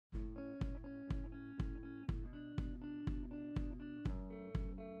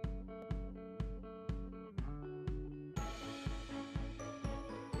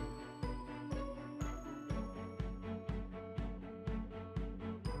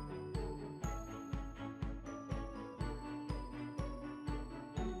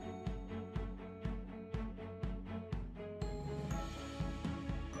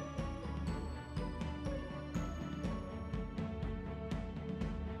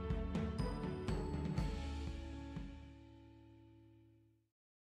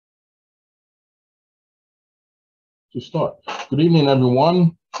to start. Good evening,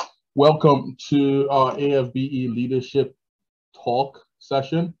 everyone. Welcome to our AFBE Leadership Talk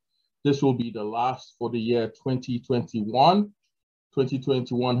session. This will be the last for the year 2021.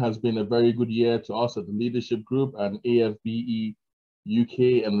 2021 has been a very good year to us at the leadership group and AFBE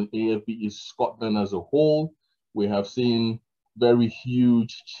UK and AFBE Scotland as a whole. We have seen very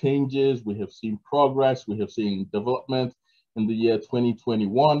huge changes. We have seen progress. We have seen development in the year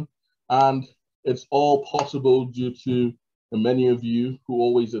 2021. And it's all possible due to many of you who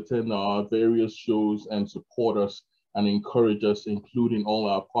always attend our various shows and support us and encourage us, including all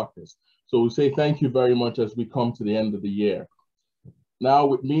our partners. So we say thank you very much as we come to the end of the year. Now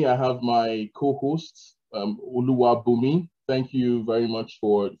with me, I have my co-host, Oluwabumi. Thank you very much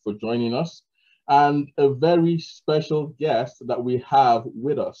for joining us. And a very special guest that we have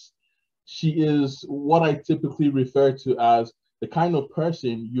with us. She is what I typically refer to as the kind of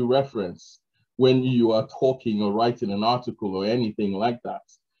person you reference when you are talking or writing an article or anything like that.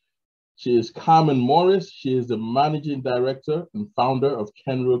 She is Carmen Morris. She is the managing director and founder of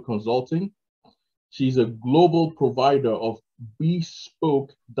Kenro Consulting. She's a global provider of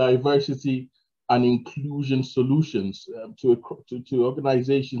bespoke diversity and inclusion solutions to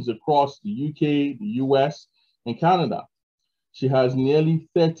organizations across the UK, the US, and Canada. She has nearly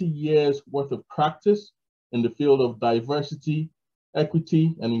 30 years worth of practice in the field of diversity,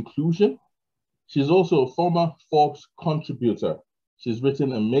 equity, and inclusion. She's also a former Forbes contributor. She's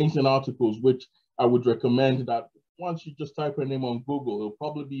written amazing articles, which I would recommend that once you just type her name on Google, it'll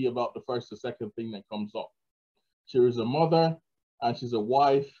probably be about the first or second thing that comes up. She is a mother and she's a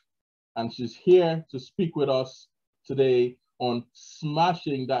wife, and she's here to speak with us today on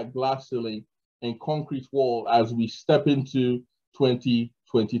smashing that glass ceiling and concrete wall as we step into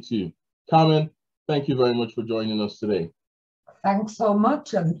 2022. Carmen, thank you very much for joining us today. Thanks so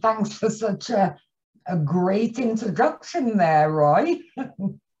much, and thanks for such a great introduction there, Roy.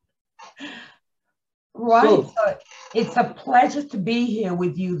 Right, so it's a pleasure to be here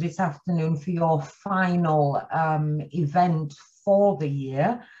with you this afternoon for your final event for the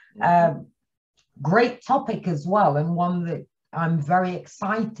year. Great topic as well, and one that I'm very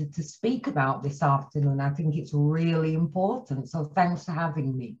excited to speak about this afternoon. I think it's really important, so thanks for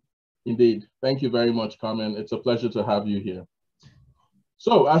having me. Indeed, thank you very much, Carmen. It's a pleasure to have you here.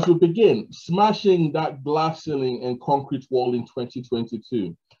 So as we begin, smashing that glass ceiling and concrete wall in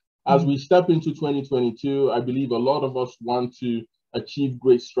 2022. As we step into 2022, I believe a lot of us want to achieve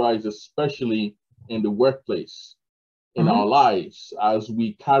great strides, especially in the workplace, in our lives, as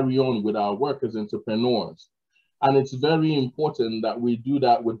we carry on with our work as entrepreneurs. And it's very important that we do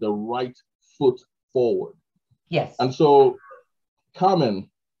that with the right foot forward. Yes. And so,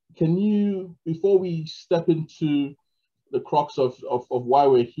 Carmen, can you, before we step into the crux of why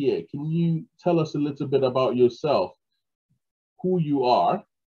we're here, can you tell us a little bit about yourself, who you are,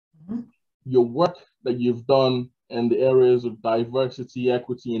 your work that you've done in the areas of diversity,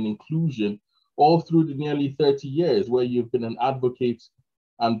 equity, and inclusion, all through the nearly 30 years where you've been an advocate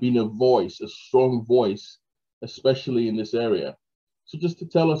and been a voice, a strong voice, especially in this area. So just to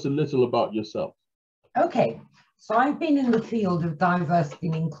tell us a little about yourself. Okay, so I've been in the field of diversity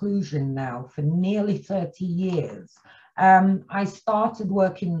and inclusion now for nearly 30 years. I started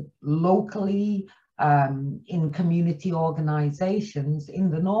working locally in community organizations in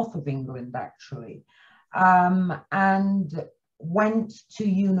the north of England, actually, and went to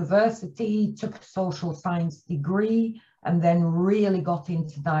university, took a social science degree, and then really got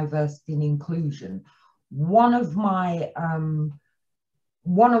into diversity and inclusion. One of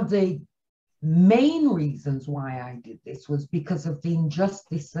the main reasons why I did this was because of the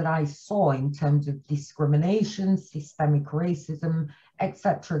injustice that I saw in terms of discrimination, systemic racism,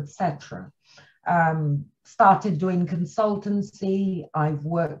 etc., etc. Started doing consultancy. I've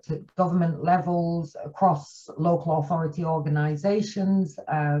worked at government levels across local authority organizations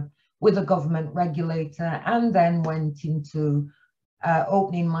with a government regulator, and then went into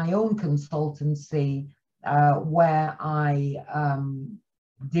opening my own consultancy where I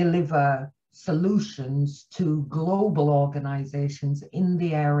deliver solutions to global organizations in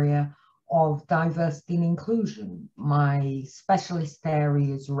the area of diversity and inclusion. My specialist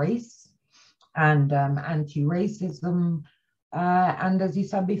area is race and anti-racism. And as you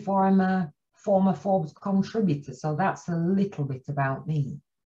said before, I'm a former Forbes contributor. So that's a little bit about me.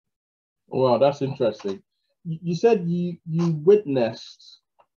 Wow, that's interesting. You said you witnessed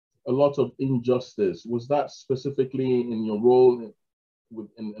a lot of injustice. Was that specifically in your role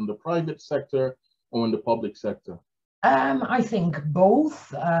in the private sector or in the public sector? I think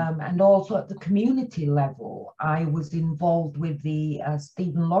both, and also at the community level. I was involved with the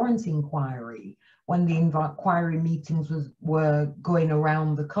Stephen Lawrence inquiry, when the inquiry meetings were going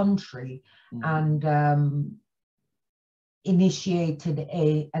around the country, and initiated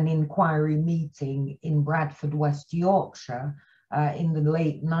an inquiry meeting in Bradford, West Yorkshire in the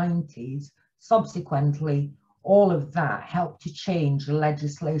late 90s. Subsequently, all of that helped to change the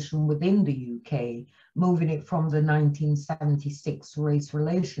legislation within the UK, moving it from the 1976 Race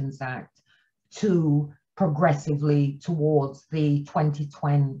Relations Act to progressively towards the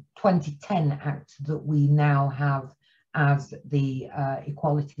 2010 Act that we now have as the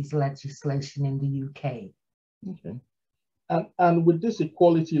equalities legislation in the UK. Okay. And with this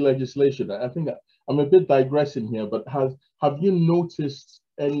equality legislation, I think I'm a bit digressing here, but have you noticed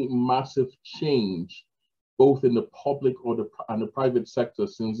any massive change, both in the public and the private sector,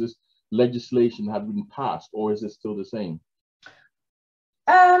 since this legislation had been passed, or is it still the same?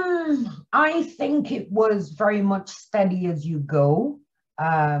 I think it was very much steady as you go.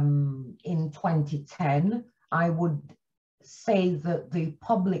 In 2010, I would say that the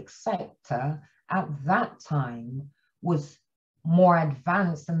public sector at that time was more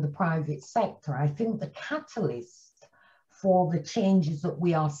advanced than the private sector. I think the catalyst for the changes that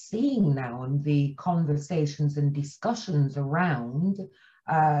we are seeing now and the conversations and discussions around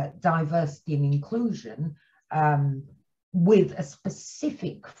diversity and inclusion, with a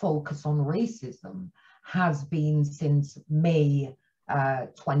specific focus on racism, has been since May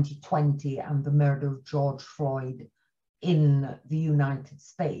 2020 and the murder of George Floyd in the United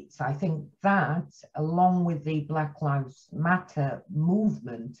States. I think that, along with the Black Lives Matter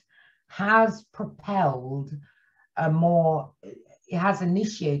movement, has propelled it has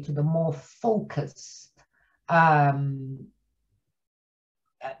initiated a more focused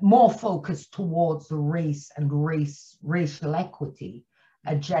towards the race and racial equity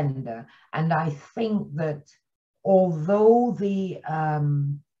agenda. And I think that although the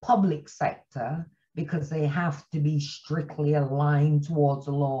public sector, because they have to be strictly aligned towards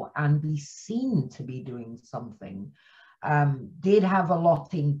the law and be seen to be doing something, did have a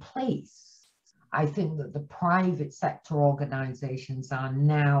lot in place, I think that the private sector organizations are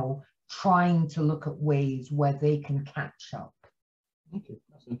now trying to look at ways where they can catch up. Okay,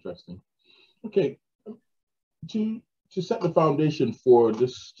 that's interesting. Okay, to set the foundation for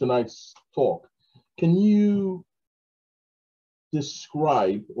tonight's talk, can you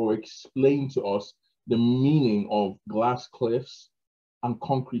describe or explain to us the meaning of glass cliffs and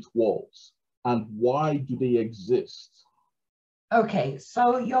concrete walls, and why do they exist? Okay,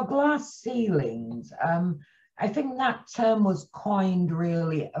 so your glass ceilings, I think that term was coined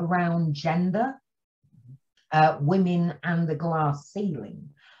really around gender, women and the glass ceiling,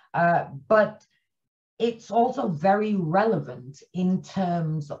 but it's also very relevant in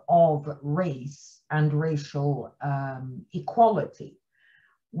terms of race and racial equality.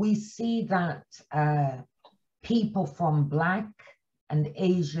 We see that people from Black and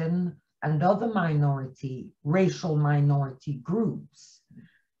Asian and other racial minority groups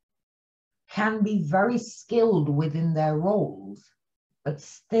can be very skilled within their roles, but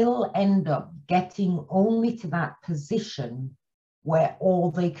still end up getting only to that position where all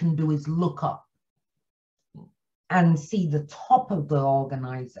they can do is look up and see the top of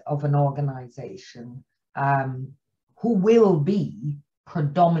an organization, who will be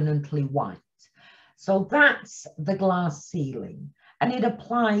predominantly white. So that's the glass ceiling, and it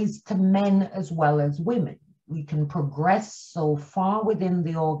applies to men as well as women. We can progress so far within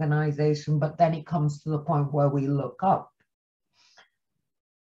the organization, but then it comes to the point where we look up.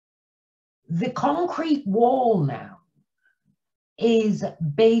 The concrete wall now is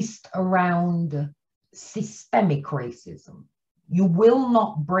based around systemic racism. You will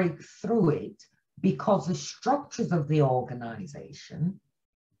not break through it because the structures of the organization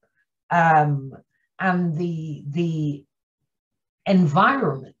and the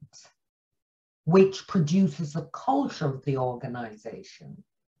environment which produces the culture of the organization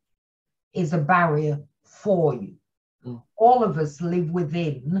is a barrier for you. All of us live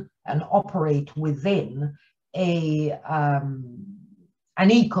within and operate within an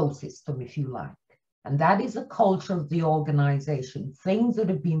ecosystem, if you like. And that is a culture of the organization, things that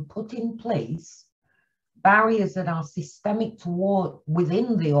have been put in place, barriers that are systemic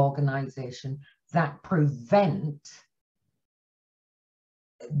within the organization that prevent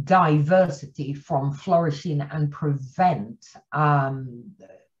diversity from flourishing and prevent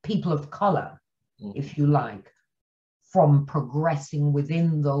people of color, if you like, from progressing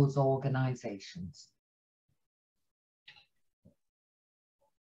within those organizations.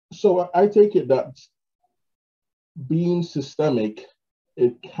 So I take it that being systemic,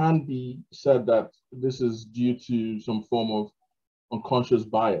 it can be said that this is due to some form of unconscious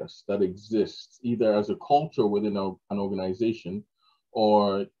bias that exists either as a culture within an organization,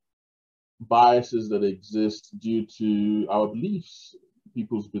 or biases that exist due to our beliefs,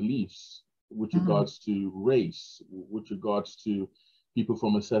 people's beliefs with regards to race, with regards to people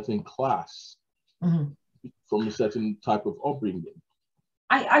from a certain class, from a certain type of upbringing.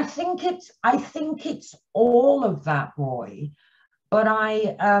 I think it's all of that, Roy, but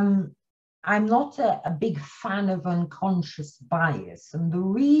I'm not a big fan of unconscious bias. And the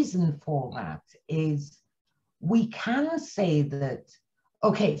reason for that is we can say that,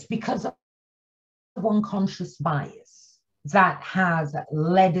 okay, it's because of unconscious bias that has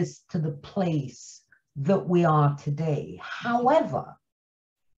led us to the place that we are today. However,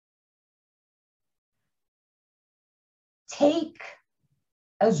 take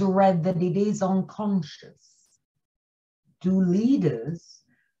as read that it is unconscious. Do leaders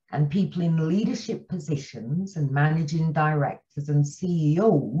and people in leadership positions and managing directors and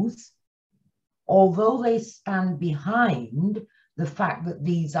CEOs, although they stand behind the fact that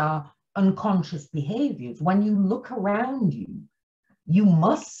these are unconscious behaviors, when you look around you, you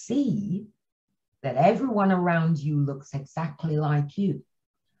must see that everyone around you looks exactly like you.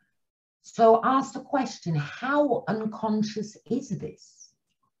 So ask the question, how unconscious is this?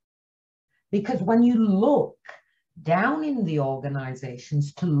 Because when you look down in the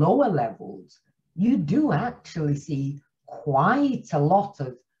organizations to lower levels, you do actually see quite a lot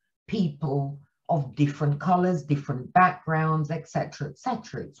of people of different colors, different backgrounds, etc.,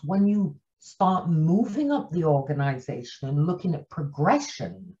 etc. It's when you start moving up the organization and looking at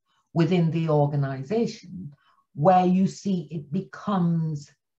progression within the organization where you see it becomes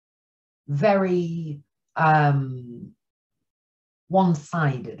very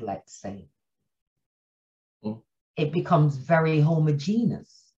one-sided, let's say. It becomes very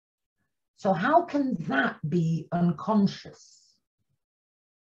homogeneous. So how can that be unconscious?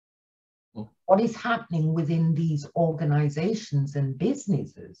 What is happening within these organizations and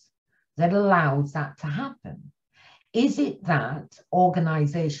businesses that allows that to happen? Is it that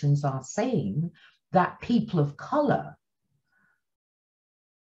organizations are saying that people of color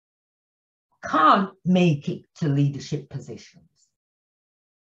can't make it to leadership positions?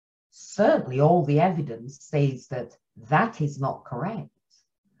 Certainly all the evidence says that that is not correct.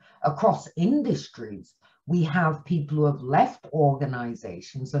 Across industries, we have people who have left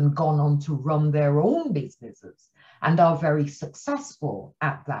organizations and gone on to run their own businesses and are very successful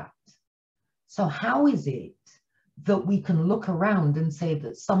at that. So how is it that we can look around and say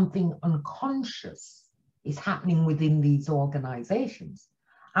that something unconscious is happening within these organizations?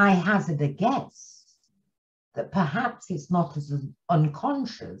 I hazard a guess that perhaps it's not as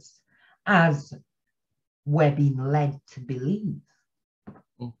unconscious as we're being led to believe.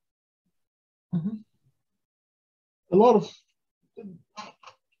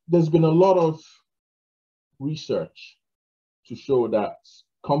 There's been a lot of research to show that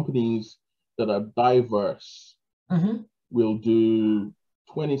companies that are diverse will do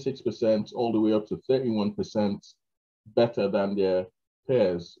 26% all the way up to 31% better than their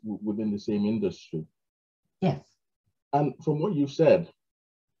peers within the same industry. Yes. And from what you said,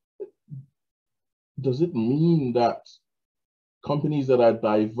 does it mean that companies that are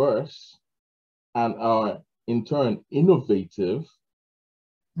diverse and are in turn innovative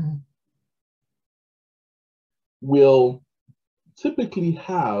will typically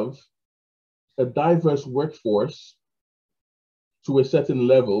have a diverse workforce to a certain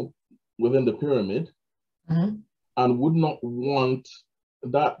level within the pyramid and would not want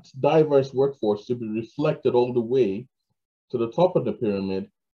that diverse workforce to be reflected all the way to the top of the pyramid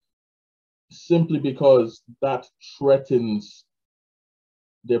simply because that threatens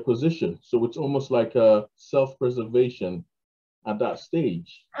their position? So it's almost like a self-preservation at that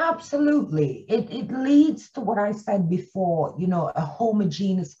stage. Absolutely. It leads to what I said before, you know, a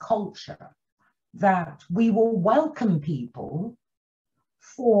homogeneous culture, that we will welcome people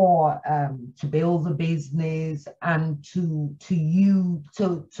for to build the business and to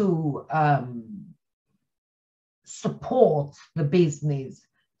support the business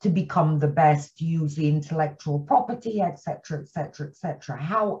to become the best, use the intellectual property, etc., etc., etc.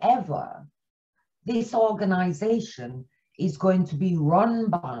 However, this organization is going to be run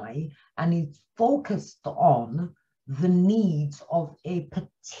by and it's focused on the needs of a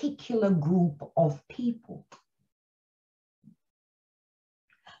particular group of people.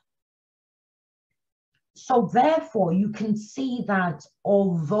 So therefore, you can see that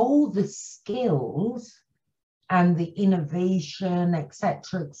although the skills and the innovation,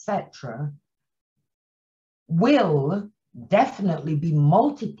 etc., will definitely be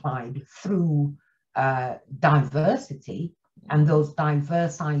multiplied through diversity, and those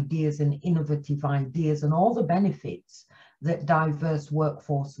diverse ideas and innovative ideas and all the benefits that diverse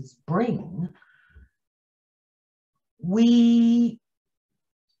workforces bring, we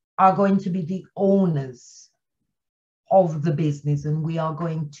are going to be the owners of the business, and we are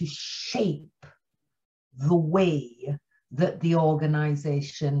going to shape the way that the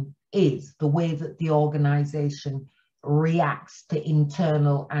organization is, the way that the organization reacts to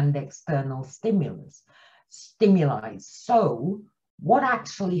internal and external stimuli. So what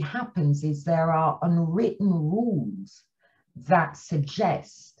actually happens is there are unwritten rules that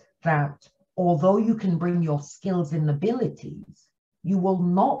suggest that although you can bring your skills and abilities, you will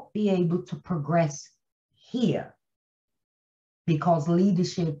not be able to progress here, because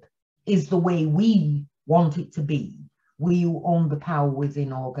leadership is the way we want it to be. We who own the power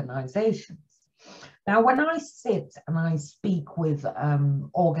within organizations. Now, when I sit and I speak with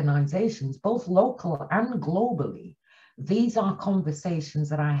organizations, both local and globally, these are conversations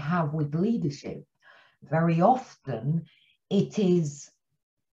that I have with leadership. Very often, it is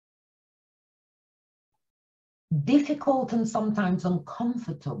difficult and sometimes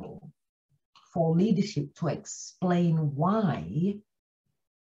uncomfortable for leadership to explain why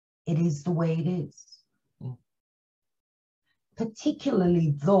it is the way it is.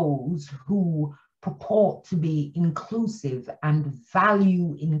 Particularly those who purport to be inclusive and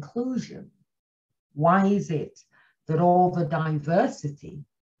value inclusion. Why is it that all the diversity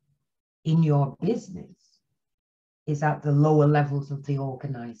in your business is at the lower levels of the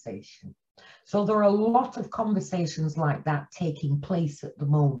organization? So there are a lot of conversations like that taking place at the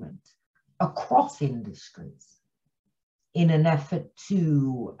moment across industries in an effort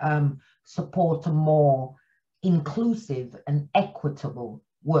to support a more inclusive and equitable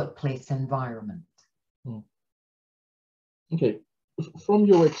workplace environment. Okay, from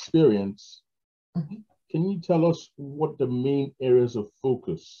your experience, can you tell us what the main areas of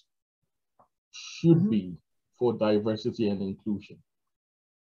focus should be for diversity and inclusion?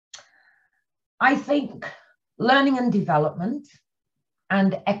 I think learning and development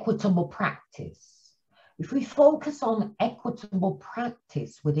and equitable practice. If we focus on equitable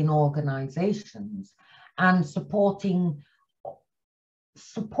practice within organizations and supporting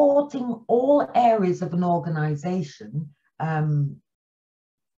all areas of an organization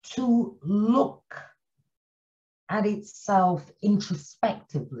to look at itself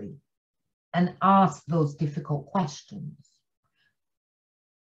introspectively and ask those difficult questions,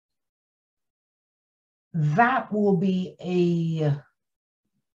 that will be a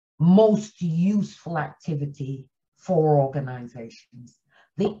most useful activity for organizations.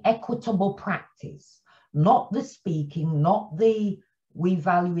 The equitable practice, not the speaking, not the we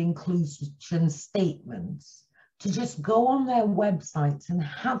value inclusion statements, to just go on their websites and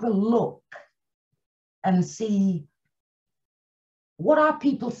have a look and see what are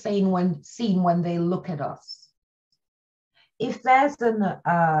people saying when they look at us. If there's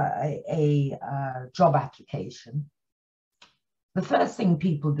a job application, the first thing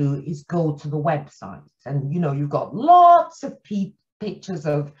people do is go to the website, and you've got lots of pictures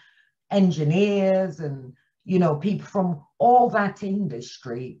of engineers and people from all that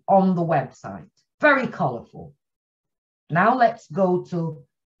industry on the website. Very colorful. Now let's go to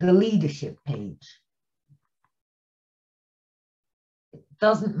the leadership page. It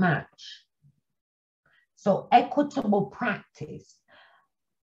doesn't match. So equitable practice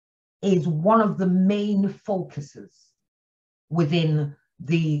is one of the main focuses within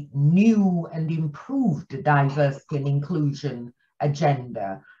the new and improved diversity and inclusion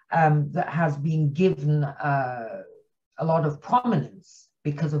agenda that has been given a lot of prominence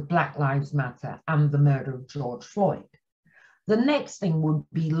because of Black Lives Matter and the murder of George Floyd. The next thing would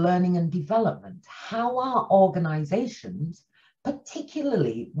be learning and development. How are organizations,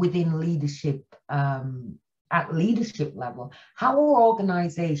 particularly within leadership, at leadership level, how are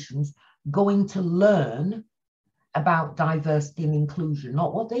organizations going to learn about diversity and inclusion?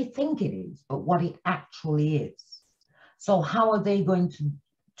 Not what they think it is, but what it actually is. So how are they going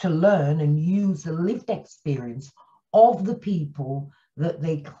to learn and use the lived experience of the people that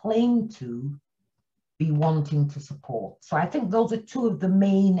they claim to be wanting to support? So I think those are two of the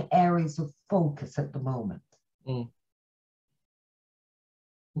main areas of focus at the moment.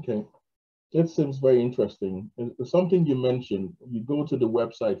 Okay, that seems very interesting. It's something you mentioned, you go to the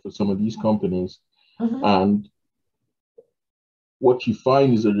website for some of these companies, and what you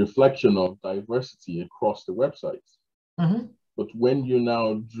find is a reflection of diversity across the websites. But when you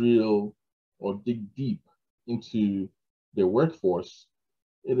now drill or dig deep into their workforce,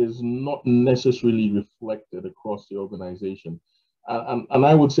 it is not necessarily reflected across the organization. And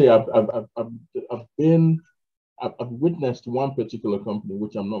I would say I've been I've witnessed one particular company,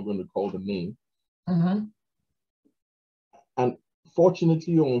 which I'm not going to call the name. Mm-hmm. And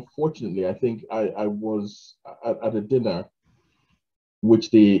fortunately or unfortunately, I think I was at a dinner which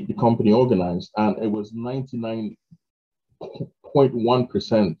the company organized, and it was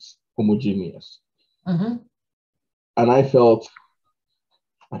 99.1% homogeneous. Mm-hmm. And I felt,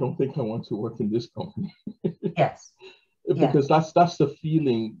 I don't think I want to work in this company. Yes. Because that's the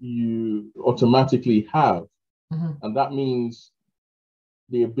feeling you automatically have. Mm-hmm. And that means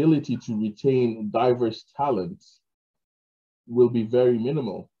the ability to retain diverse talents will be very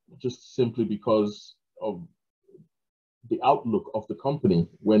minimal, just simply because of the outlook of the company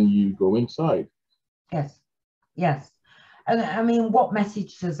when you go inside. Yes. Yes. And I mean, what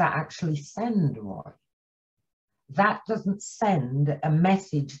message does that actually send, Roy? That doesn't send a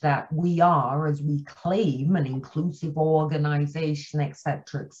message that we are, as we claim, an inclusive organization,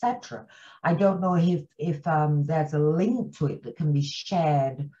 etc., etc. I don't know if there's a link to it that can be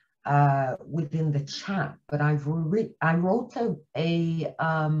shared within the chat, but I wrote a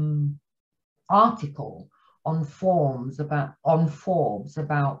article on Forbes about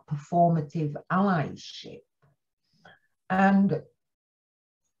performative allyship, and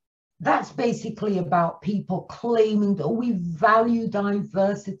that's basically about people claiming that we value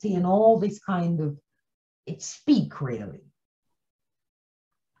diversity and all this kind of, it's speak really.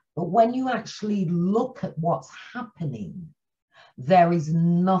 But when you actually look at what's happening, there is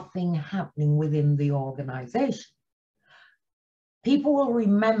nothing happening within the organization. People will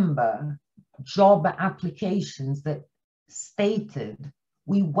remember job applications that stated,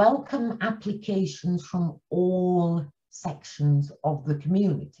 we welcome applications from all sections of the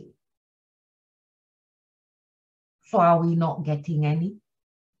community. So are we not getting any?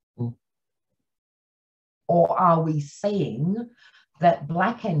 Or are we saying that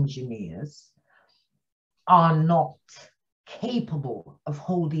Black engineers are not capable of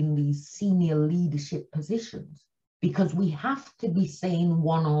holding these senior leadership positions? Because we have to be saying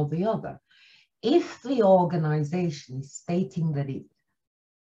one or the other. If the organization is stating that it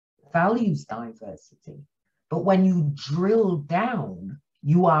values diversity, but when you drill down,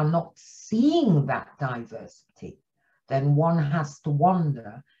 you are not seeing that diversity, then one has to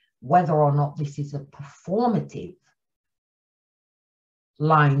wonder whether or not this is a performative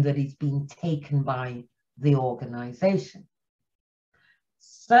line that is being taken by the organization.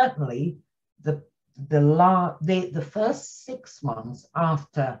 Certainly, the first 6 months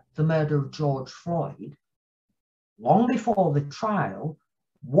after the murder of George Floyd, long before the trial,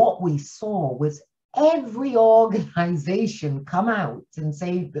 what we saw was every organization come out and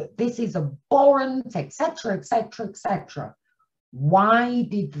say that this is abhorrent, etc., etc., etc. Why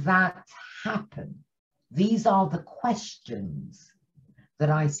did that happen? These are the questions that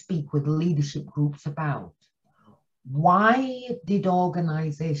I speak with leadership groups about. Why did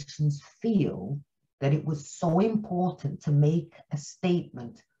organizations feel that it was so important to make a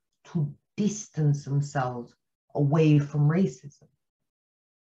statement to distance themselves away from racism?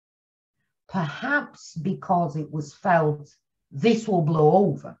 Perhaps because it was felt this will blow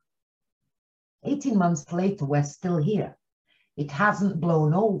over. 18 months later, we're still here. It hasn't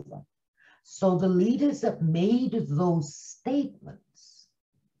blown over. So the leaders that made those statements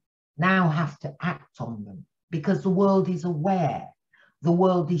now have to act on them because the world is aware. The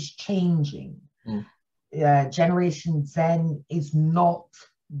world is changing. Generation Z is not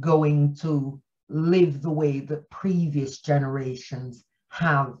going to live the way that previous generations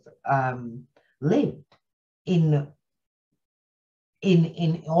have lived in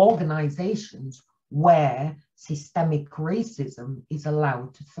organizations where systemic racism is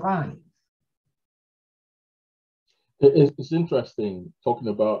allowed to thrive. It's interesting talking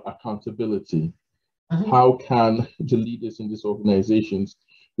about accountability. How can the leaders in these organizations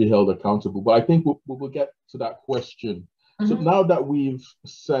be held accountable? But I think we'll get to that question. So now that we've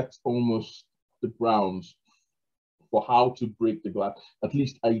set almost the grounds for how to break the glass, at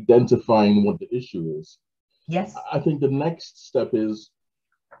least identifying what the issue is. Yes. I think the next step is,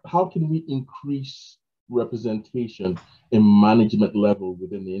 how can we increase representation in management level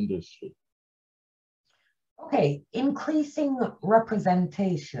within the industry? Okay, increasing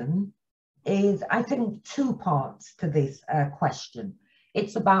representation is, I think, two parts to this question.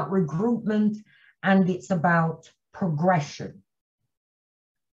 It's about recruitment and it's about progression.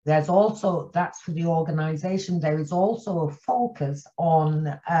 There's also, that's for the organization, there is also a focus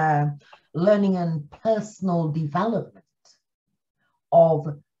on learning and personal development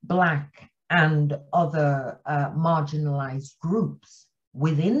of Black and other marginalized groups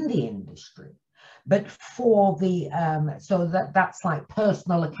within the industry. But for the, so that's like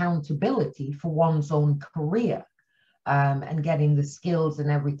personal accountability for one's own career. and getting the skills and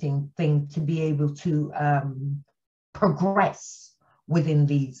everything to be able to progress within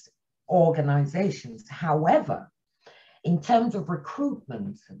these organizations. However, in terms of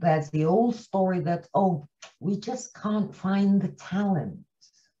recruitment, there's the old story that, oh, we just can't find the talent.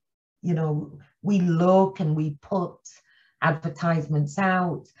 You know, we look and we put advertisements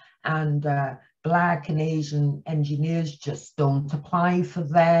out, and Black and Asian engineers just don't apply for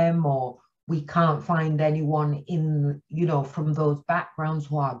them, or we can't find anyone in, you know, from those backgrounds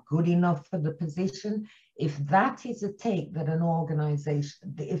who are good enough for the position. If that is a take that an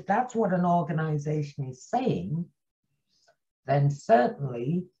organization, if that's what an organization is saying, then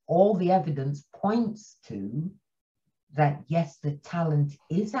certainly all the evidence points to that, yes, the talent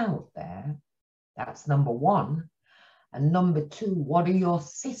is out there. That's number one. And number two, what are your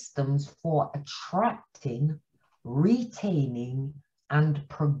systems for attracting, retaining, and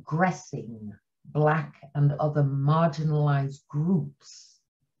progressing Black and other marginalized groups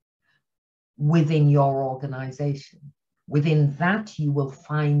within your organization? Within that, you will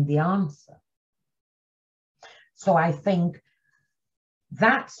find the answer. So I think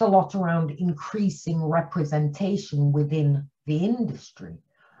that's a lot around increasing representation within the industry.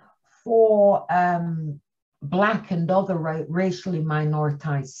 For Black and other racially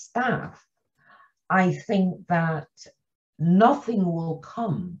minoritized staff, I think that nothing will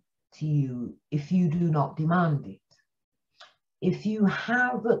come to you if you do not demand it. If you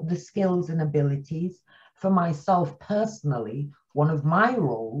have the skills and abilities, for myself personally, one of my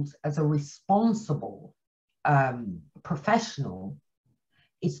roles as a responsible professional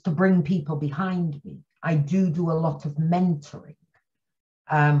is to bring people behind me. I do a lot of mentoring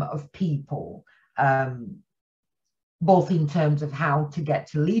of people, both in terms of how to get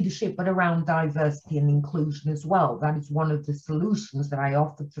to leadership, but around diversity and inclusion as well. That is one of the solutions that I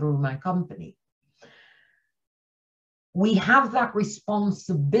offer through my company. We have that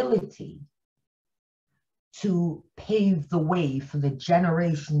responsibility to pave the way for the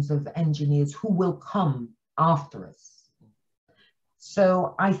generations of engineers who will come after us.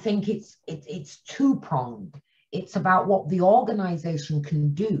 So I think it's two-pronged. It's about what the organization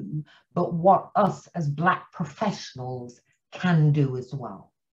can do, but what us as Black professionals can do as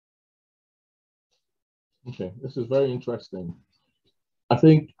well. Okay, this is very interesting. I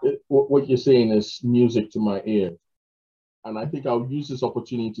think what you're saying is music to my ear. And I think I'll use this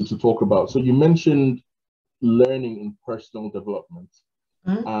opportunity to talk about, so you mentioned learning and personal development.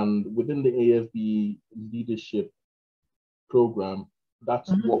 Mm-hmm. And within the AFB leadership program, that's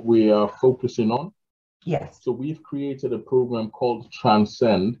mm-hmm. what we are focusing on. Yes. So we've created a program called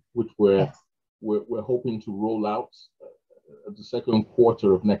Transcend, which we're hoping to roll out at the second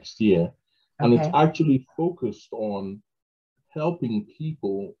quarter of next year. And it's actually focused on helping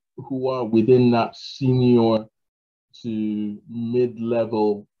people who are within that senior to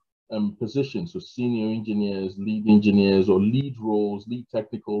mid-level positions. So senior engineers, lead engineers, or lead roles, lead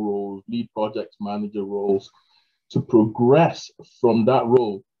technical roles, lead project manager roles, to progress from that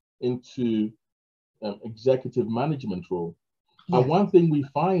role into executive management role. Yes. And one thing we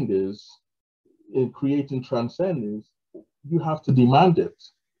find is in creating Transcend is you have to demand it,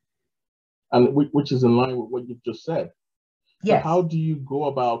 and which is in line with what you've just said. Yes. So how do you go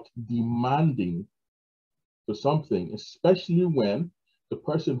about demanding for something, especially when the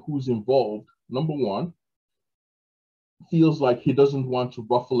person who's involved, number one, feels like he doesn't want to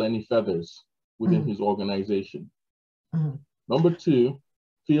ruffle any feathers within his organization. Number two,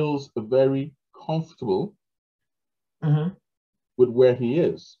 feels very comfortable with where he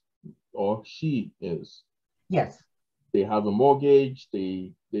is or she is. Yes. They have a mortgage,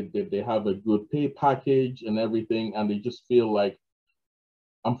 they have a good pay package and everything, and they just feel like,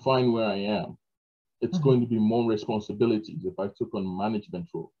 I'm fine where I am. It's going to be more responsibilities if I took on management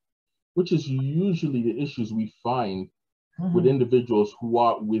role, which is usually the issues we find with individuals who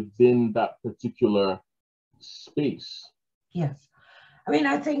are within that particular space. Yes. I mean,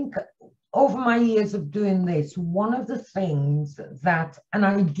 I think over my years of doing this, one of the things that, and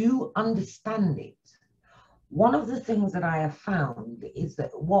I do understand it, one of the things that I have found is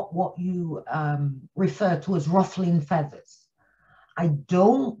that what you refer to as ruffling feathers. I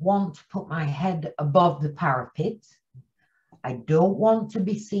don't want to put my head above the parapet. I don't want to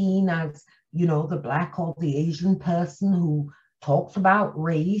be seen as, you know, the Black or the Asian person who talks about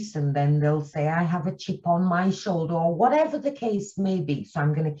race and then they'll say I have a chip on my shoulder or whatever the case may be. So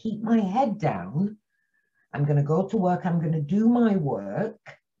I'm going to keep my head down. I'm going to go to work. I'm going to do my work.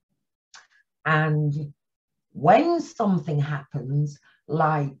 And when something happens,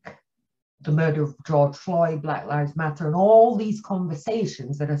 like the murder of George Floyd, Black Lives Matter, and all these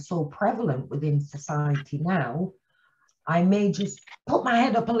conversations that are so prevalent within society now, I may just put my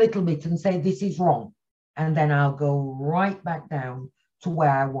head up a little bit and say, this is wrong. And then I'll go right back down to where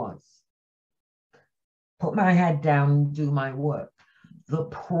I was. Put my head down and do my work. The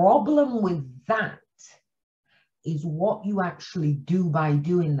problem with that is what you actually do by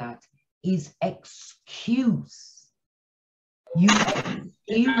doing that is excuse. You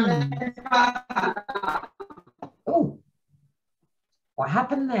excuse. Oh, what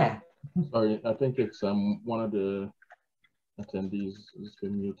happened there? Sorry, I think it's one of the attendees has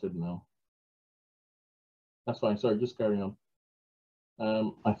been muted now. That's fine. Sorry, just carry on.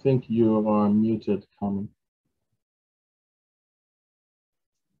 I think you are muted, Carmen.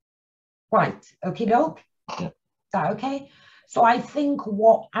 Right. Okay, doke. Yeah. Is that okay? So I think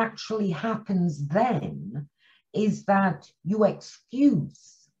what actually happens then is that you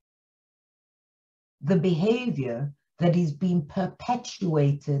excuse the behavior that is being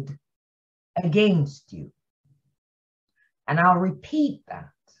perpetuated against you. And I'll repeat that.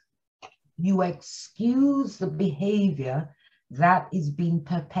 You excuse the behavior that is being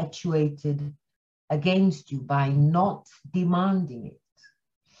perpetuated against you by not demanding it.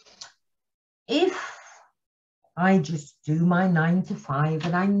 If I just do my 9 to 5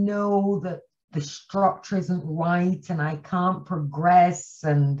 and I know that the structure isn't right and I can't progress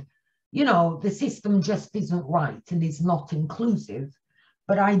and, you know, the system just isn't right and is not inclusive,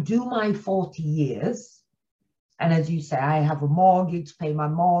 but I do my 40 years. And as you say, I have a mortgage, pay my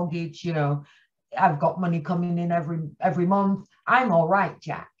mortgage, you know, I've got money coming in every month. I'm all right,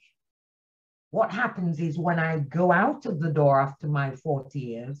 Jack. What happens is when I go out of the door after my 40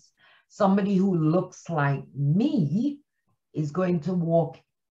 years, somebody who looks like me is going to walk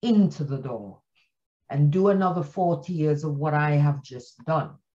into the door and do another 40 years of what I have just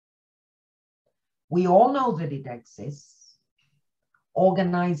done. We all know that it exists.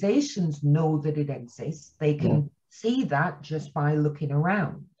 Organizations know that it exists. They can see that just by looking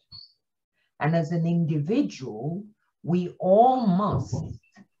around. And as an individual, we all must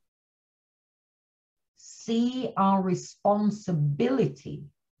see our responsibility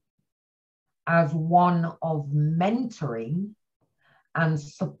as one of mentoring and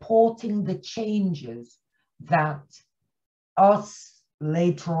supporting the changes that us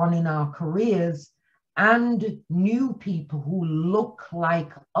later on in our careers and new people who look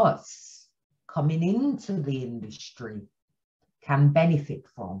like us coming into the industry can benefit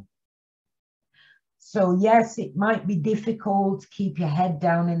from. So yes, it might be difficult to keep your head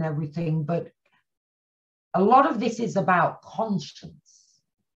down and everything, but a lot of this is about conscience.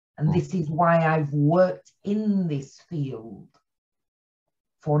 And this is why I've worked in this field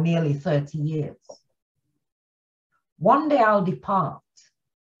for nearly 30 years. One day I'll depart.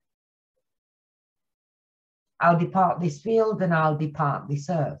 I'll depart this field and I'll depart this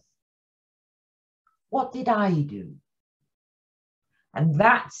earth. What did I do? And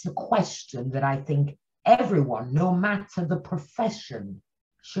that's a question that I think everyone, no matter the profession,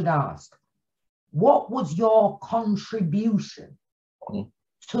 should ask. What was your contribution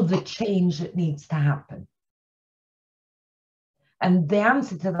to the change that needs to happen? And the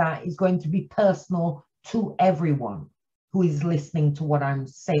answer to that is going to be personal to everyone who is listening to what I'm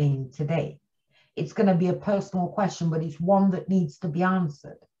saying today. It's going to be a personal question, but it's one that needs to be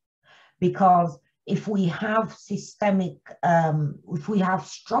answered. Because if we have systemic, if we have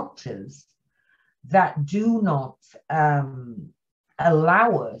structures that do not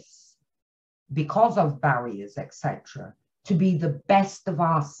allow us, because of barriers, etc., to be the best of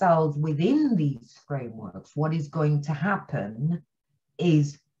ourselves within these frameworks, what is going to happen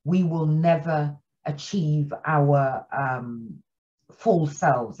is we will never achieve our full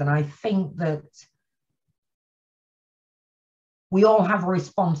selves. And I think that we all have a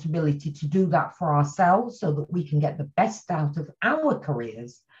responsibility to do that for ourselves so that we can get the best out of our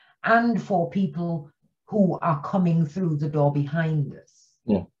careers and for people who are coming through the door behind us.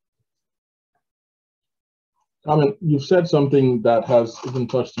 Yeah. I mean, you've said something that has even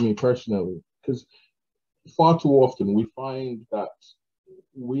touched me personally, because far too often we find that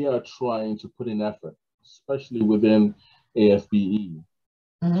we are trying to put in effort, especially within AFBE,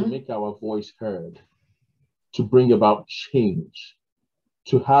 to make our voice heard, to bring about change,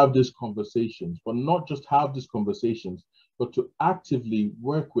 to have these conversations, but not just have these conversations, but to actively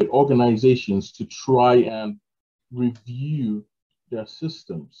work with organizations to try and review their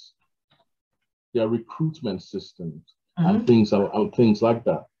systems, their recruitment systems, and things like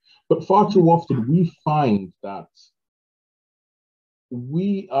that. But far too often we find that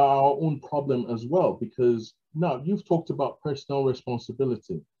we are our own problem as well, because now you've talked about personal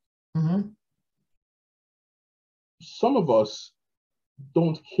responsibility. Some of us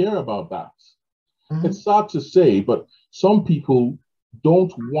don't care about that. It's sad to say, but some people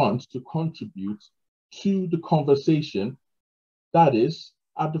don't want to contribute to the conversation that is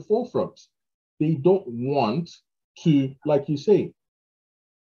at the forefront. They don't want to, like you say,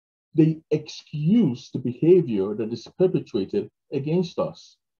 they excuse the behavior that is perpetrated against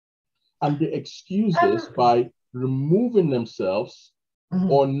us. And they excuse this by removing themselves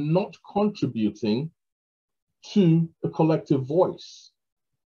or not contributing to a collective voice.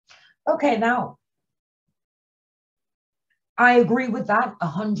 Okay, now, I agree with that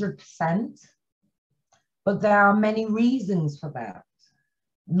 100%, but there are many reasons for that.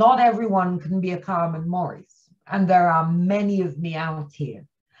 Not everyone can be a Carmen Morris, and there are many of me out here.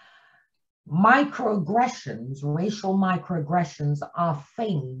 Microaggressions, racial microaggressions, are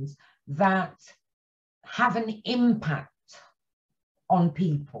things that have an impact on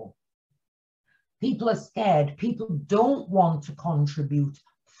people. People are scared. People don't want to contribute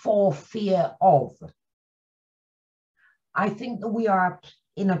for fear of. I think that we are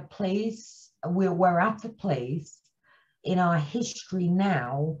in a place, we're at a place in our history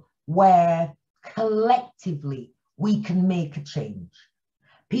now where collectively we can make a change.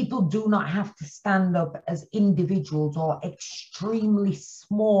 People do not have to stand up as individuals or extremely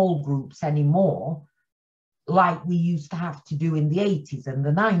small groups anymore, like we used to have to do in the 80s and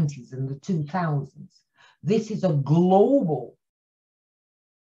the 90s and the 2000s. This is a global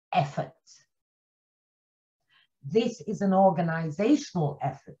effort. This is an organizational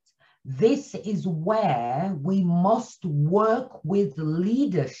effort. This is where we must work with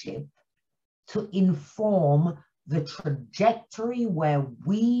leadership to inform the trajectory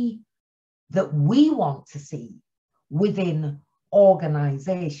that we want to see within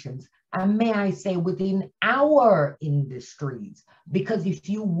organizations, and may I say within our industries, because if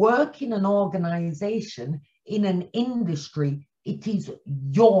you work in an organization, in an industry, it is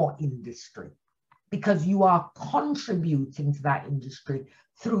your industry, because you are contributing to that industry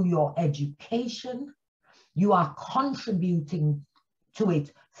through your education, you are contributing to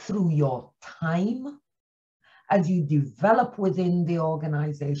it through your time, as you develop within the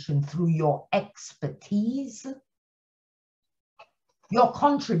organization through your expertise, you're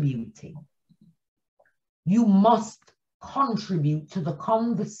contributing. You must contribute to the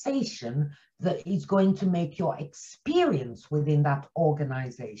conversation that is going to make your experience within that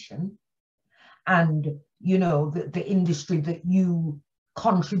organization and, you know, the industry that you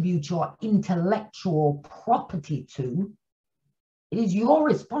contribute your intellectual property to. It is your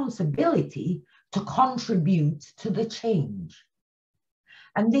responsibility to contribute to the change.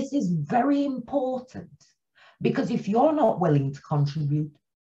 And this is very important, because if you're not willing to contribute,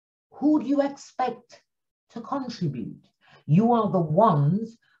 who do you expect to contribute? You are the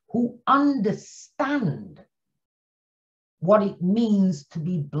ones who understand what it means to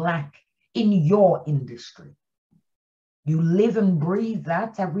be Black in your industry. You live and breathe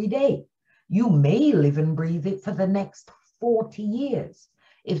that every day. You may live and breathe it for the next 40 years,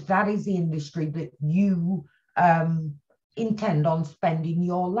 if that is the industry that you intend on spending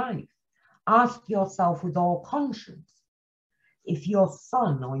your life. Ask yourself with all conscience, if your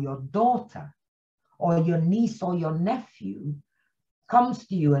son or your daughter or your niece or your nephew comes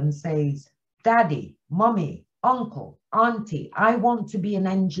to you and says, Daddy, Mommy, Uncle, Auntie, I want to be an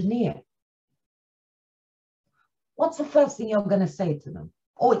engineer. What's the first thing you're going to say to them?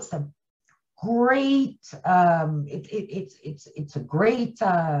 Oh, it's a great, it's a great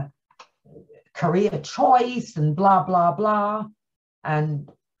career choice and blah, blah, blah.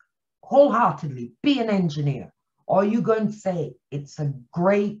 And wholeheartedly be an engineer. Or are you going to say, it's a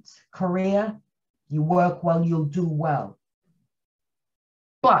great career, you work well, you'll do well,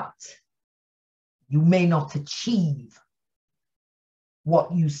 but you may not achieve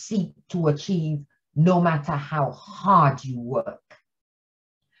what you seek to achieve, no matter how hard you work,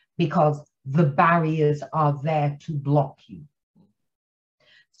 because the barriers are there to block you.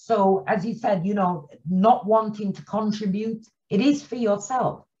 So as you said, you know, not wanting to contribute, it is for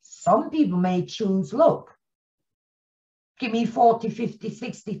yourself. Some people may choose, look, give me 40, 50,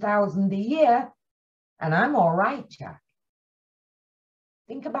 60,000 a year, and I'm all right, Jack.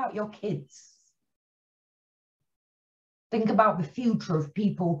 Think about your kids. Think about the future of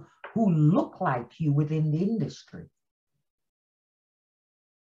people who look like you within the industry.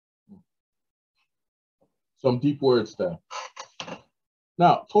 Some deep words there.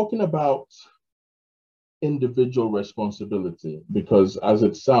 Now, talking about individual responsibility, because as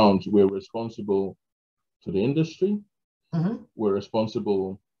it sounds, we're responsible to the industry, we're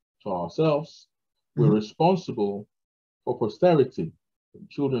responsible to ourselves, we're responsible for posterity, the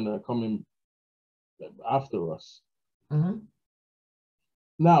children that are coming after us.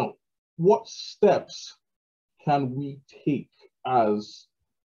 Now, what steps can we take as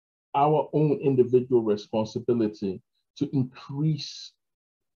our own individual responsibility to increase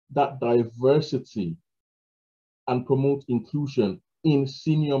that diversity and promote inclusion in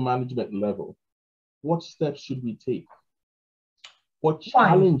senior management level? What steps should we take? What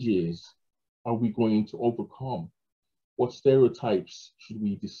challenges are we going to overcome? What stereotypes should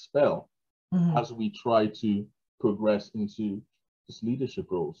we dispel as we try to progress into these leadership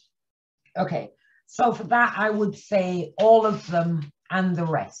roles? Okay, so for that, I would say all of them and the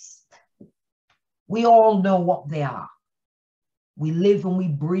rest. We all know what they are. We live and we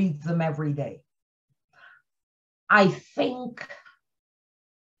breathe them every day. I think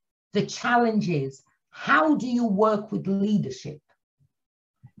the challenge is, how do you work with leadership?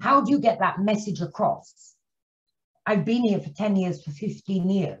 How do you get that message across? I've been here for 10 years, for 15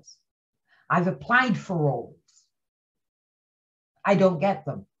 years. I've applied for roles. I don't get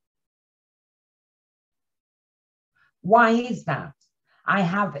them. Why is that? I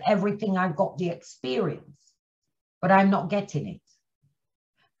have everything, I've got the experience, but I'm not getting it.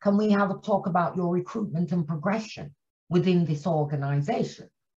 Can we have a talk about your recruitment and progression within this organization?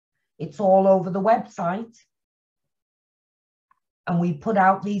 It's all over the website. And we put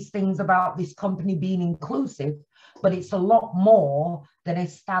out these things about this company being inclusive, but it's a lot more than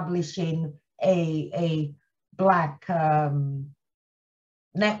establishing a Black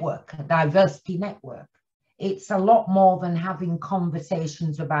network, a diversity network. It's a lot more than having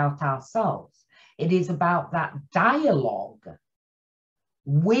conversations about ourselves. It is about that dialogue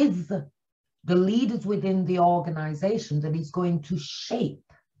with the leaders within the organization that is going to shape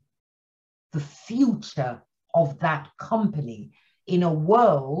the future of that company in a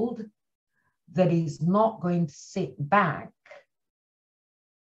world that is not going to sit back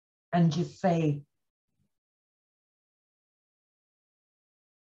and just say,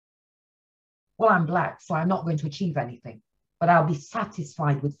 well, I'm Black, so I'm not going to achieve anything, but I'll be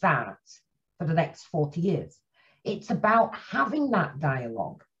satisfied with that for the next 40 years. It's about having that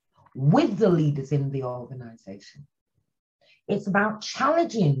dialogue with the leaders in the organization. It's about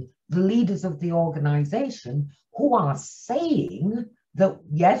challenging the leaders of the organization who are saying that,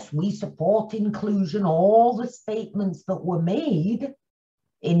 yes, we support inclusion, all the statements that were made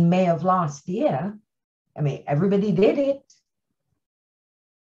in May of last year. I mean, everybody did it.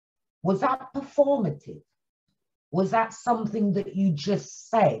 Was that performative? Was that something that you just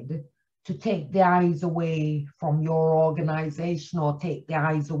said to take the eyes away from your organization or take the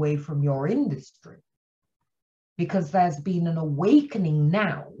eyes away from your industry? Because there's been an awakening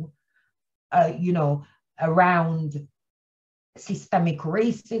now, around systemic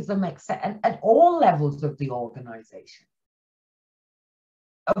racism, etc., at all levels of the organization,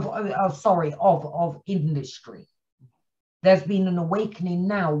 of industry. There's been an awakening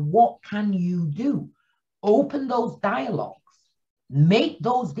now. What can you do? Open those dialogues, make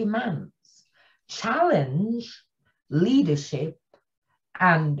those demands, challenge leadership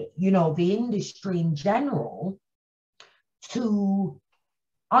and, the industry in general to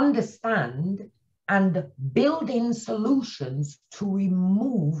understand and build in solutions to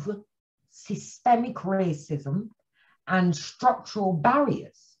remove systemic racism and structural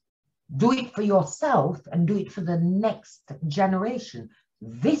barriers. Do it for yourself and do it for the next generation.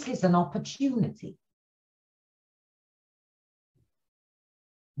 This is an opportunity.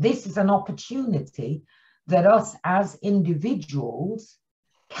 This is an opportunity that us as individuals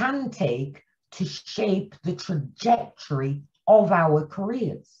can take to shape the trajectory of our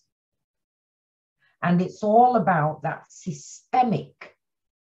careers. And it's all about those systemic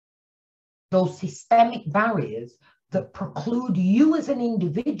barriers that preclude you as an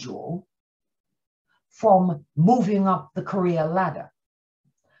individual from moving up the career ladder,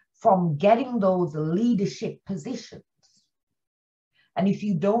 from getting those leadership positions. And if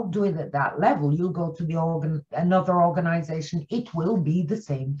you don't do it at that level, you'll go to another organization, it will be the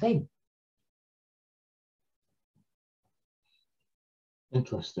same thing.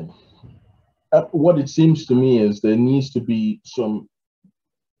 Interesting. What it seems to me is there needs to be some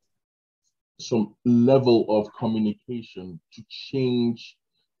level of communication to change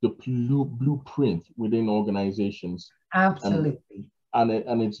the blueprint within organizations. Absolutely.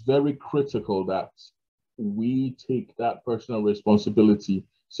 And it's very critical that we take that personal responsibility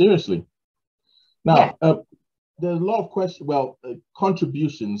seriously. Now, there's a lot of questions,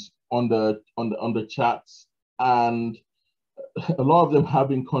 contributions on the chats, and a lot of them have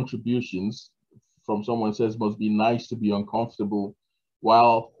been contributions from someone says must be nice to be uncomfortable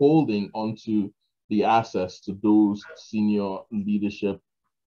while holding onto the access to those senior leadership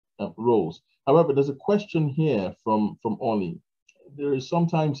roles. However, there's a question here from Ollie. there is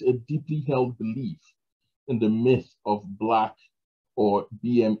sometimes a deeply held belief in the myth of Black or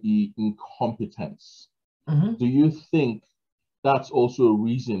BME incompetence. Mm-hmm. Do you think that's also a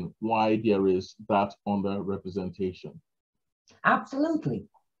reason why there is that underrepresentation? Absolutely.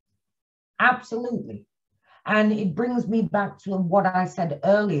 Absolutely. And it brings me back to what I said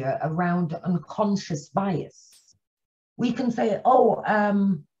earlier around unconscious bias. We can say, oh,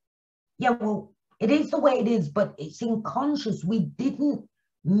 yeah, well, it is the way it is, but it's unconscious. We didn't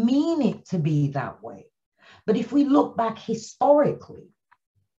mean it to be that way. But if we look back historically,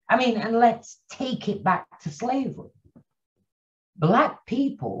 I mean, and let's take it back to slavery. Black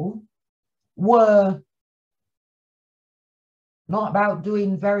people were not about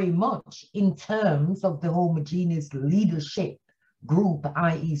doing very much in terms of the homogeneous leadership group,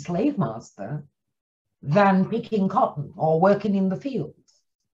 i.e. slave master, than picking cotton or working in the fields.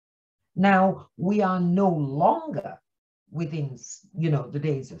 Now, we are no longer within, the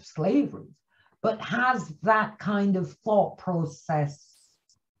days of slavery, but has that kind of thought process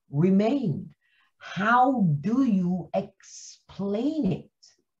remained? How do you explain it?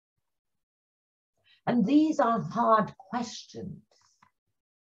 And these are hard questions.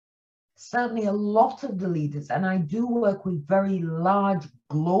 Certainly a lot of the leaders, and I do work with very large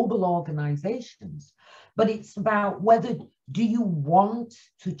global organizations, but it's about whether do you want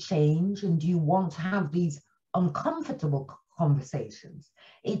to change and do you want to have these uncomfortable conversations?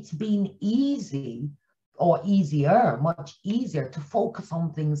 It's been easy or easier, much easier to focus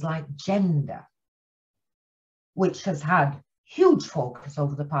on things like gender, which has had huge focus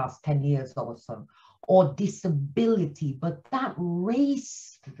over the past 10 years or so, or disability, but that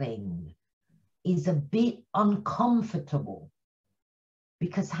race thing is a bit uncomfortable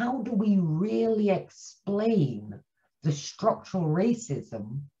because how do we really explain the structural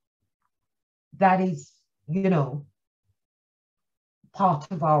racism that is,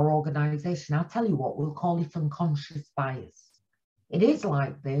 part of our organization? I'll tell you what, we'll call it unconscious bias. It is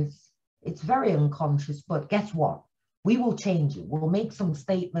like this. It's very unconscious, but guess what? We will change it. We'll make some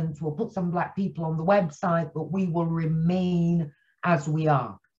statements. We'll put some Black people on the website, but we will remain as we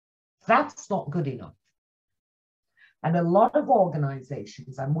are. That's not good enough. And a lot of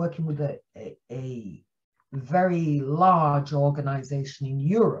organizations, I'm working with a very large organization in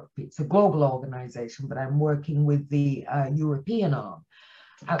Europe. It's a global organization, but I'm working with the European arm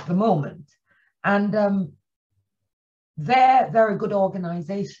at the moment. And they're a good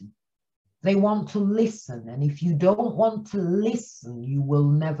organization. They want to listen. And if you don't want to listen, you will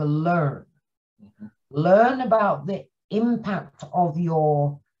never learn. Mm-hmm. Learn about the impact of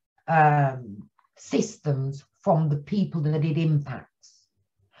your systems from the people that it impacts.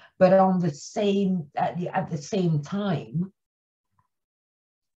 But at the same time,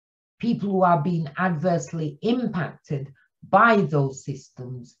 people who are being adversely impacted by those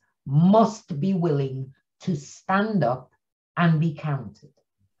systems must be willing to stand up and be counted.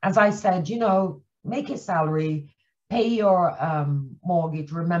 As I said, make your salary, pay your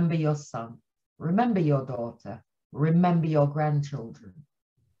mortgage, remember your son, remember your daughter, remember your grandchildren.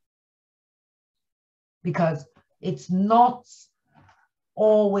 Because it's not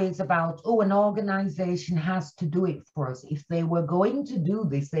always about, oh, an organization has to do it for us. If they were going to do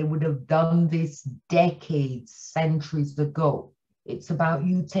this, they would have done this decades, centuries ago. It's about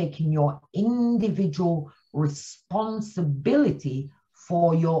you taking your individual responsibility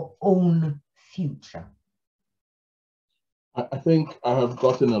for your own future. I think I have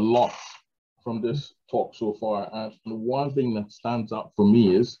gotten a lot from this talk so far. And one thing that stands out for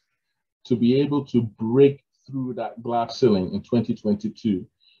me is to be able to break through that glass ceiling in 2022,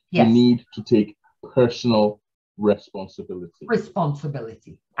 yes, you need to take personal responsibility.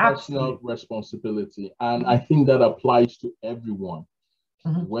 Responsibility. Personal responsibility. And I think that applies to everyone,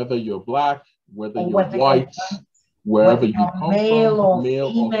 whether you're Black, whether you're white, wherever you come from, male or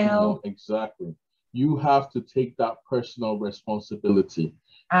female. Exactly. You have to take that personal responsibility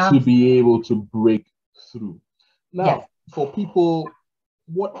to be able to break through. Now, yes, for people,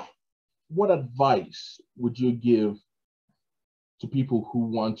 what advice would you give to people who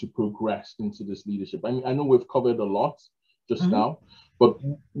want to progress into this leadership? I mean, I know we've covered a lot just now, but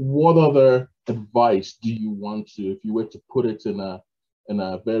what other advice do you want to, if you were to put it in a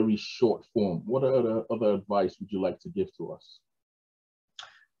very short form, what other advice would you like to give to us?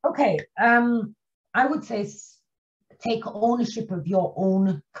 Okay, I would say take ownership of your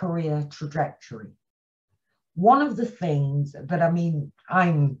own career trajectory. One of the things that,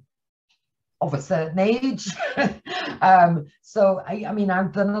 I'm of a certain age. So,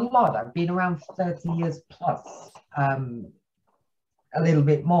 I've done a lot. I've been around for 30 years plus, a little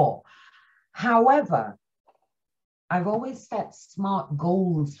bit more. However, I've always set SMART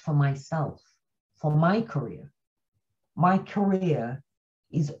goals for myself, for my career. My career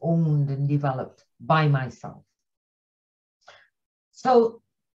is owned and developed by myself. So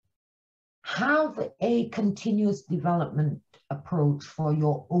have a continuous development approach for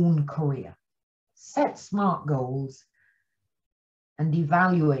your own career. Set SMART goals and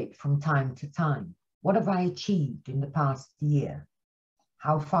evaluate from time to time. What have I achieved in the past year?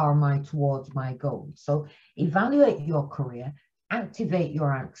 How far am I towards my goal? So evaluate your career, activate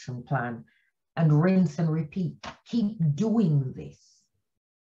your action plan, and rinse and repeat. Keep doing this.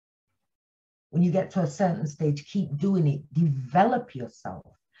 When you get to a certain stage, keep doing it. Develop yourself.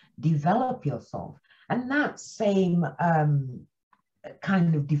 Develop yourself. And that same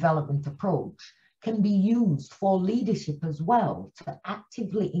kind of development approach can be used for leadership as well, to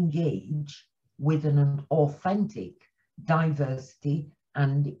actively engage with an authentic diversity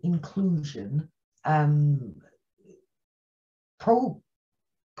and inclusion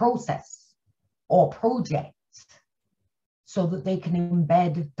process or project, so that they can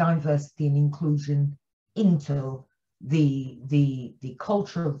embed diversity and inclusion into the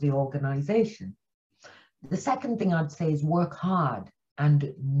culture of the organization. The second thing I'd say is work hard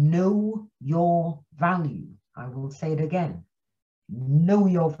and know your value. I will say it again. Know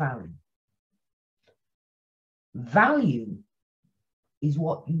your value. Value is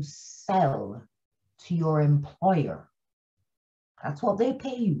what you sell to your employer. That's what they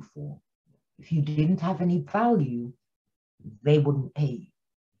pay you for. If you didn't have any value, they wouldn't pay you.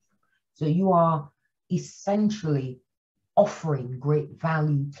 So you are essentially offering great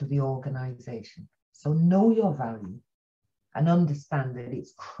value to the organization. So know your value and understand that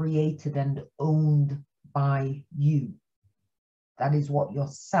it's created and owned by you. That is what you're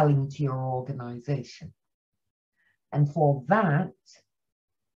selling to your organization. And for that,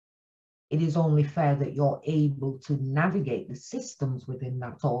 it is only fair that you're able to navigate the systems within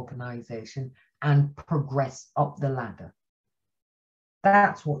that organization and progress up the ladder.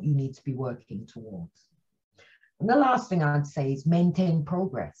 That's what you need to be working towards. And the last thing I'd say is maintain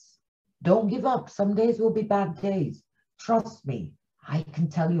progress. Don't give up. Some days will be bad days. Trust me, I can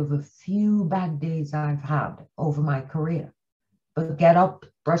tell you of a few bad days I've had over my career. But get up,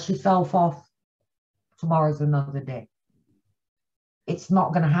 brush yourself off. Tomorrow's another day. It's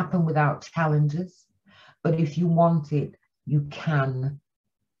not going to happen without challenges, but if you want it, you can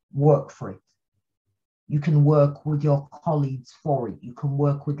work for it. You can work with your colleagues for it. You can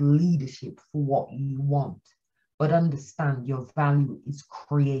work with leadership for what you want, but understand your value is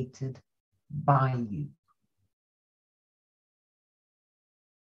created by you.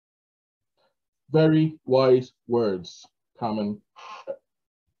 Very wise words, Carmen.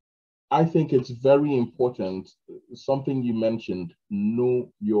 I think it's very important, something you mentioned, know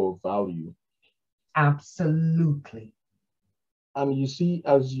your value. Absolutely. And you see,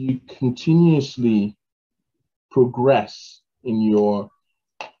 as you continuously progress in your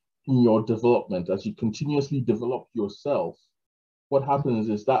development, as you continuously develop yourself, what happens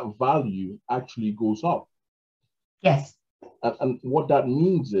is that value actually goes up. Yes. And what that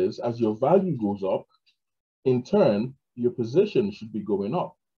means is, as your value goes up, in turn, your position should be going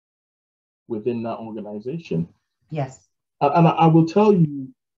up within that organization. Yes. And I will tell you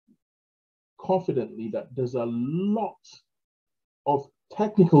confidently that there's a lot of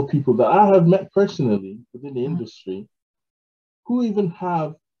technical people that I have met personally within the industry who even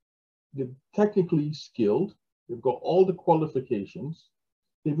have the technically skilled, they've got all the qualifications,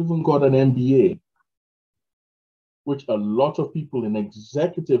 they've even got an MBA, which a lot of people in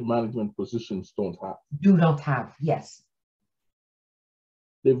executive management positions don't have. Do not have, yes.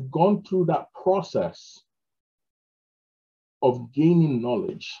 They've gone through that process of gaining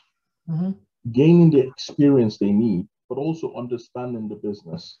knowledge, gaining the experience they need, but also understanding the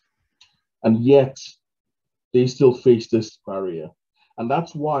business. And yet they still face this barrier. And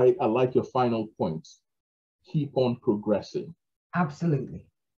that's why I like your final point. Keep on progressing. Absolutely.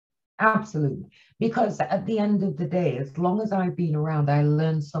 Absolutely. Because at the end of the day, as long as I've been around, I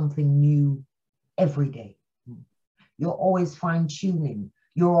learn something new every day. You're always fine-tuning.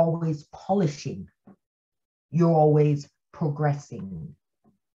 You're always polishing. You're always progressing.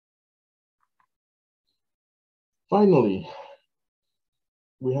 Finally,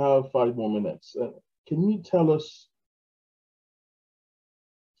 we have 5 more minutes. Can you tell us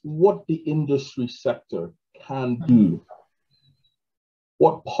what the industry sector can do?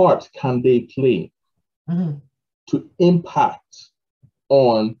 What part can they play to impact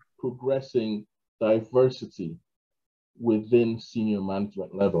on progressing diversity within senior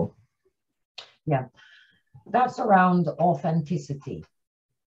management level? Yeah, that's around authenticity.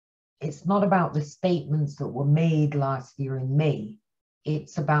 it's not about the statements that were made last year in May.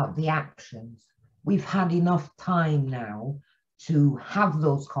 It's about the actions. We've had enough time now to have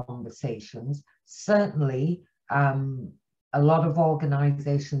those conversations. Certainly, a lot of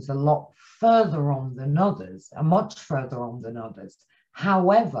organizations are a lot further on than others, are much further on than others.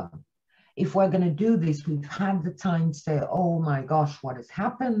 However, if we're going to do this, we've had the time to say, oh my gosh, what has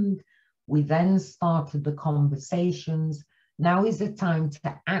happened? We then started the conversations. Now is the time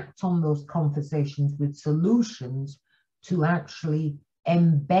to act on those conversations with solutions to actually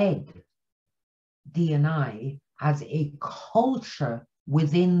embed D&I as a culture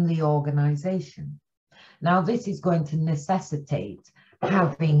within the organization. Now, this is going to necessitate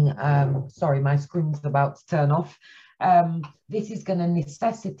having, sorry, my screen's about to turn off. This is going to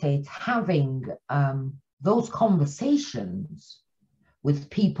necessitate having those conversations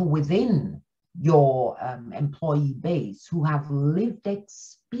with people within your employee base who have lived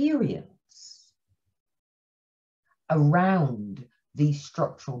experience around these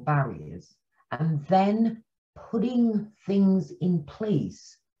structural barriers, and then putting things in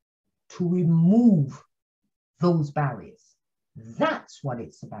place to remove those barriers. That's what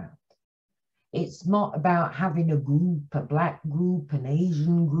it's about. It's not about having a group, a Black group, an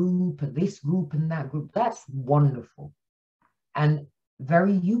Asian group, this group and that group. That's wonderful and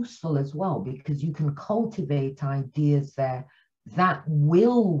very useful as well, because you can cultivate ideas there that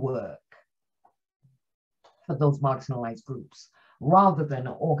will work for those marginalized groups, rather than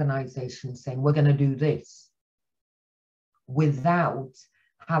an organization saying, we're going to do this, without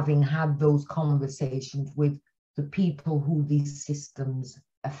having had those conversations with the people who these systems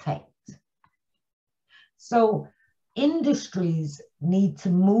affect. So industries need to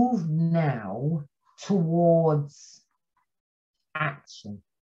move now towards action,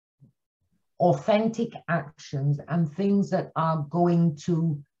 authentic actions, and things that are going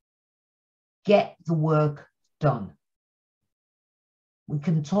to get the work done. We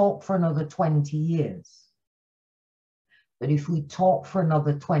can talk for another 20 years. But if we talk for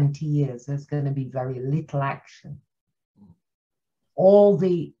another 20 years, there's going to be very little action. All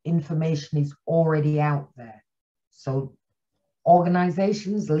the information is already out there. So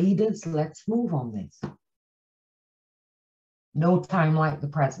organizations, leaders, let's move on this. No time like the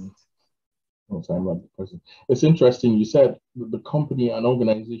present. No time like the present. It's interesting, you said the company and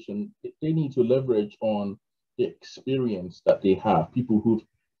organization, they need to leverage on the experience that they have, people who've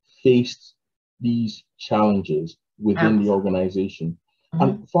faced these challenges within the organization. Mm-hmm.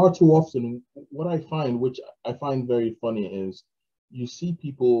 And far too often, what I find, which I find very funny, is you see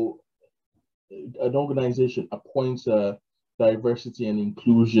people, an organization appoints a diversity and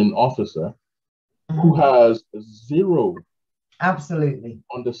inclusion officer who has zero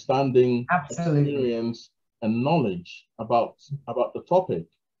understanding, experience, and knowledge about the topic.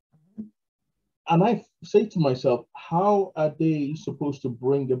 And I say to myself, how are they supposed to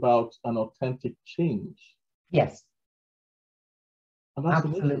bring about an authentic change? Yes.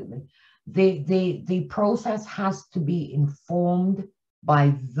 Absolutely. The process has to be informed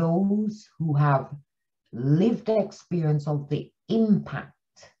by those who have lived experience of the impact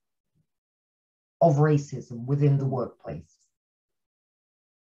of racism within the workplace.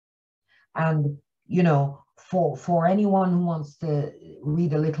 And, you know, for anyone who wants to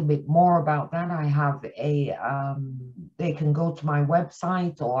read a little bit more about that, I have a, they can go to my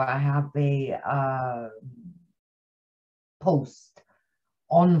website, or I have a post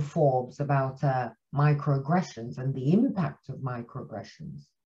on Forbes about microaggressions and the impact of microaggressions.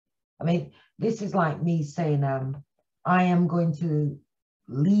 I mean, this is like me saying, I am going to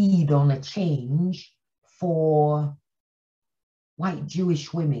lead on a change for white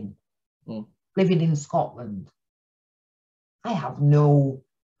Jewish women living in Scotland. I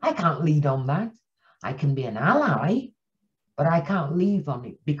can't lead on that. I can be an ally, but I can't lead on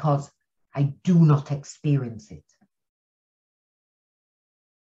it because I do not experience it.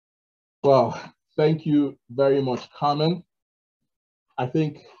 Well, thank you very much, Carmen. I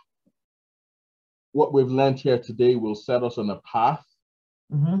think what we've learned here today will set us on a path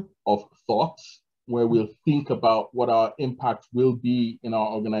of thoughts where we'll think about what our impact will be in our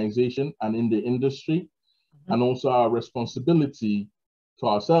organization and in the industry, and also our responsibility to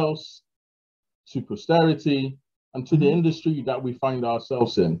ourselves, to posterity, and to the industry that we find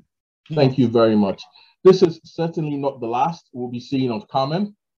ourselves in. Thank you very much. This is certainly not the last we'll be seeing of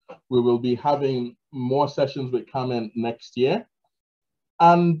Carmen. We will be having more sessions with Carmen next year.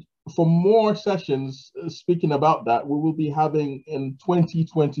 And for more sessions, speaking about that, we will be having in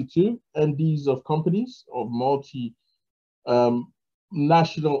 2022 MDs of companies, of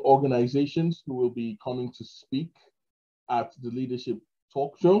national organizations who will be coming to speak at the Leadership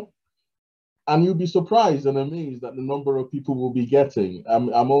Talk Show. And you'll be surprised and amazed at the number of people we'll be getting.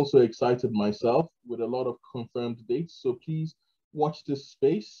 I'm also excited myself with a lot of confirmed dates. So please watch this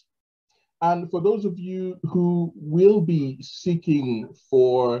space. And for those of you who will be seeking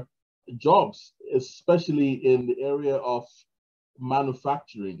for jobs, especially in the area of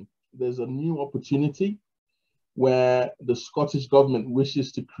manufacturing, there's a new opportunity where the Scottish government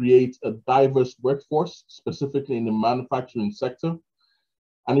wishes to create a diverse workforce, specifically in the manufacturing sector.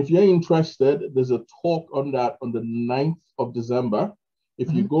 And if you're interested, there's a talk on that on the 9th of December.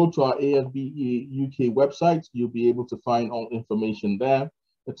 If you go to our AFBE UK website, you'll be able to find all information there.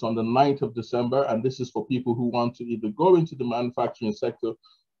 It's on the 9th of December, and this is for people who want to either go into the manufacturing sector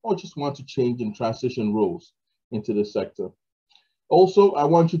or just want to change and transition roles into the sector. Also, I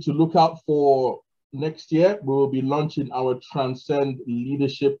want you to look out for next year. We will be launching our Transcend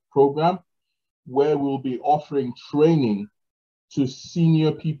Leadership Program, where we'll be offering training to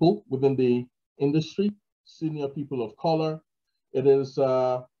senior people within the industry, senior people of color. It is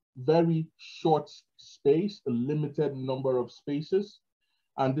a very short space, a limited number of spaces.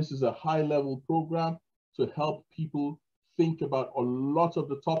 And this is a high-level program to help people think about a lot of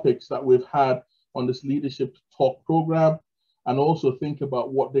the topics that we've had on this Leadership Talk program, and also think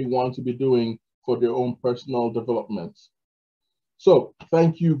about what they want to be doing for their own personal development. So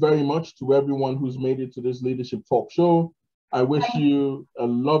thank you very much to everyone who's made it to this Leadership Talk show. I wish you a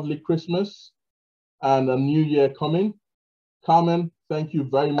lovely Christmas and a new year coming. Carmen, thank you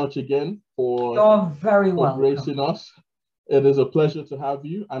very much again for gracing us. It is a pleasure to have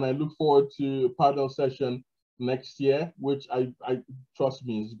you, and I look forward to a panel session next year, which I trust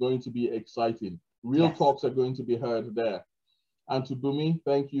me is going to be exciting. Real talks are going to be heard there. And to Bumi,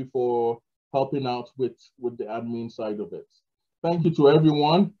 thank you for helping out with the admin side of it. Thank you to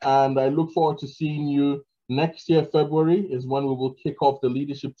everyone, and I look forward to seeing you next year. February is when we will kick off the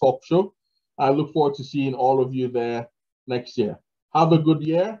Leadership Talk show. I look forward to seeing all of you there next year. Have a good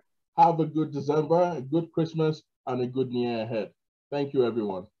year, have a good December, a good Christmas, and a good new year ahead. Thank you,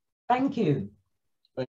 everyone. Thank you.